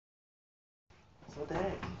So what the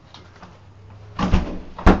heck?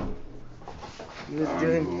 He was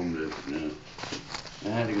doing. I'm homeless now. I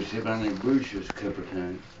had to go sit on the bushes a couple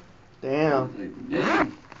times. Damn. Like,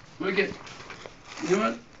 damn. Look at. You know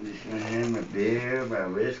what? Just gonna hand my beer, my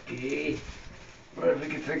whiskey. Well,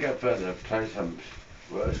 look at think up at the place I'm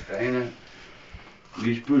staying at.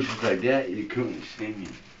 These bushes like that, you couldn't see me.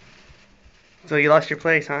 So you lost your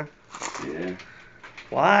place, huh? Yeah.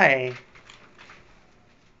 Why?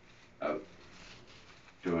 Oh.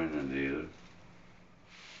 Joining the other.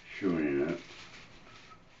 Showing up.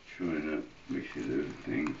 Showing up makes you do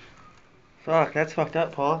things. Fuck, that's fucked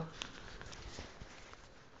up, Paul.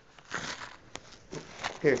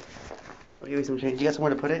 Here. I'll give you some change. You got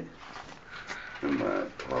somewhere to put it? In my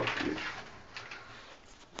pocket.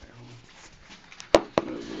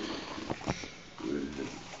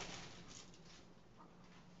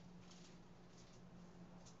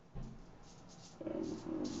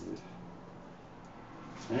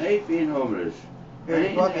 I hate being homeless.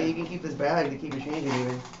 Here, fuck it. You can keep this bag to keep your change in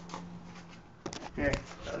even. Here,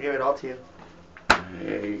 I'll give it all to you. I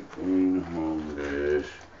hate being homeless.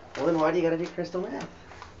 Well, then why do you gotta do crystal meth?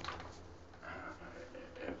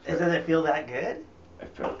 Doesn't it feel that good? I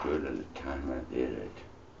felt good at the time I did it.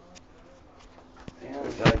 Yeah.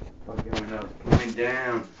 It's like fucking when I was coming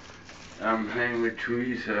down, I'm hanging with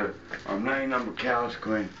Teresa. I'm laying on the couch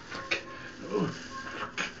going,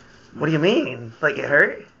 What do you mean? Like it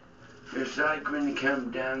hurt? it's like when you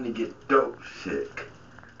come down to get dope sick.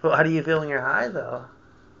 Well, how do you feel when you're high, though?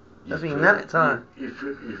 That's being nuts, huh? You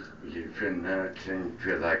feel nuts and you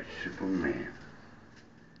feel like Superman.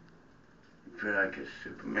 You feel like a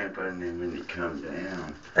Superman, but then when you come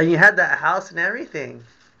down. And you had that house and everything.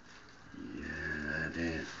 Yeah, I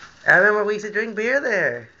did. I remember we used to drink beer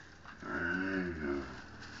there. I know.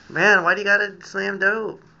 Man, why do you gotta slam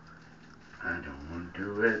dope? I don't want to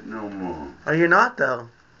do it no more. Oh, you're not, though.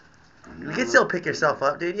 You can still pick yourself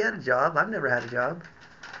up, dude. You had a job. I've never had a job.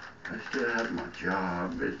 I still have my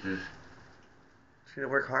job. It's just. Should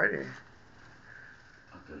work harder.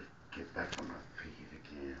 I'll just get back on my feet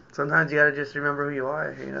again. Sometimes you gotta just remember who you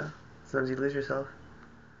are, you know? Sometimes you lose yourself.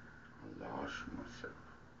 I lost myself.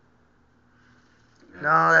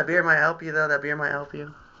 No, that beer might help you, though. That beer might help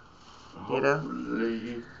you. You know?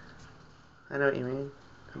 Hopefully. I know what you mean.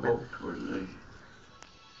 Hopefully.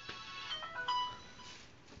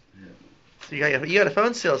 Yeah. So you got a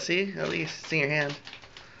phone still, see? At least it's in your hand.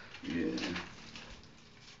 Yeah.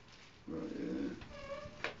 Well, yeah.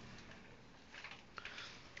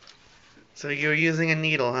 So you were using a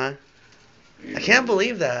needle, huh? Yeah. I can't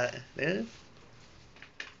believe that, dude.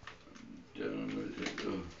 I'm done with it,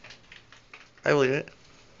 though. I believe it.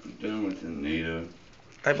 I'm done with the needle.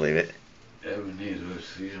 I believe it. Every needle I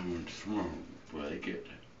see someone small, break it.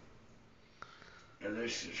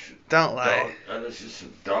 Unless it's Don't lie. Unless it's a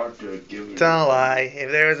doctor giving. Don't lie.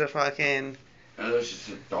 If there was a fucking... Unless it's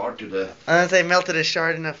a doctor that. Unless they melted a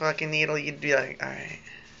shard in a fucking needle, you'd be like, alright.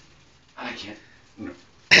 I can't. No.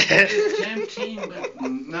 It's tempting, but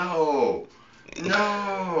no.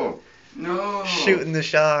 No. No. Shooting the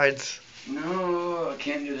shards. No, I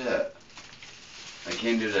can't do that. I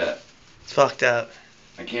can't do that. It's fucked up.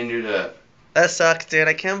 I can't do that. That sucks, dude.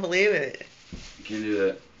 I can't believe it. I can't do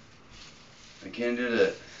that. I can't do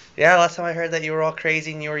that. Yeah, last time I heard that you were all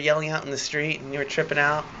crazy and you were yelling out in the street and you were tripping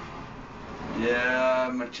out.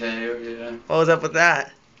 Yeah, Mateo, yeah. What was up with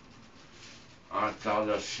that? I thought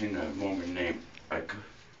I seen a woman named Echo.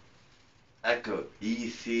 Echo.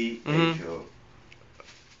 E-C-H-O.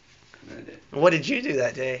 What did you do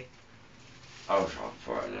that day? I was all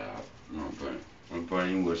fired out. My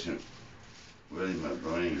brain wasn't really my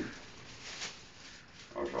brain.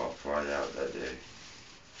 I was all fired out that day.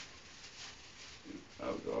 I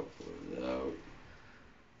was all fired out.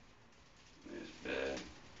 It's bad.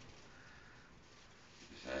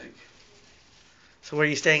 It's like So where are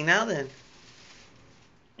you staying now then?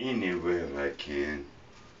 anywhere I can.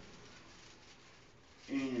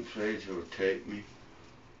 Any place that will take me.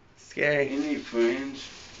 Scary. Any friends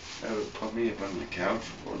that would put me up on the couch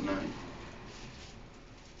for a night.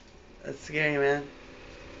 That's scary, man.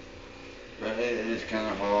 But it is kind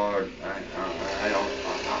of hard. I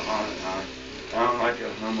don't like to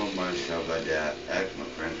humble myself like that. Ask my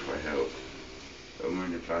friends for help. But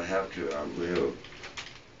when if I have to, I will.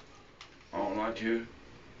 I don't like to.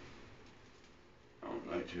 I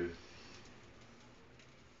don't like to.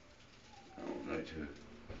 I don't like to.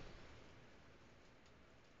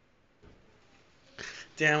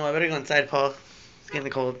 Damn, well, I better go inside, Paul. It's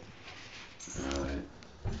getting cold. Alright.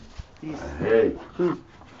 Hey,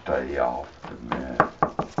 stay off the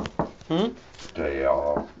meth. Stay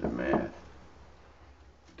off the meth.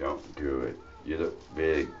 Don't do it. You look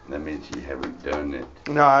big. That means you haven't done it.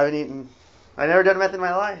 No, I haven't eaten. I never done meth in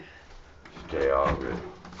my life. Stay off it.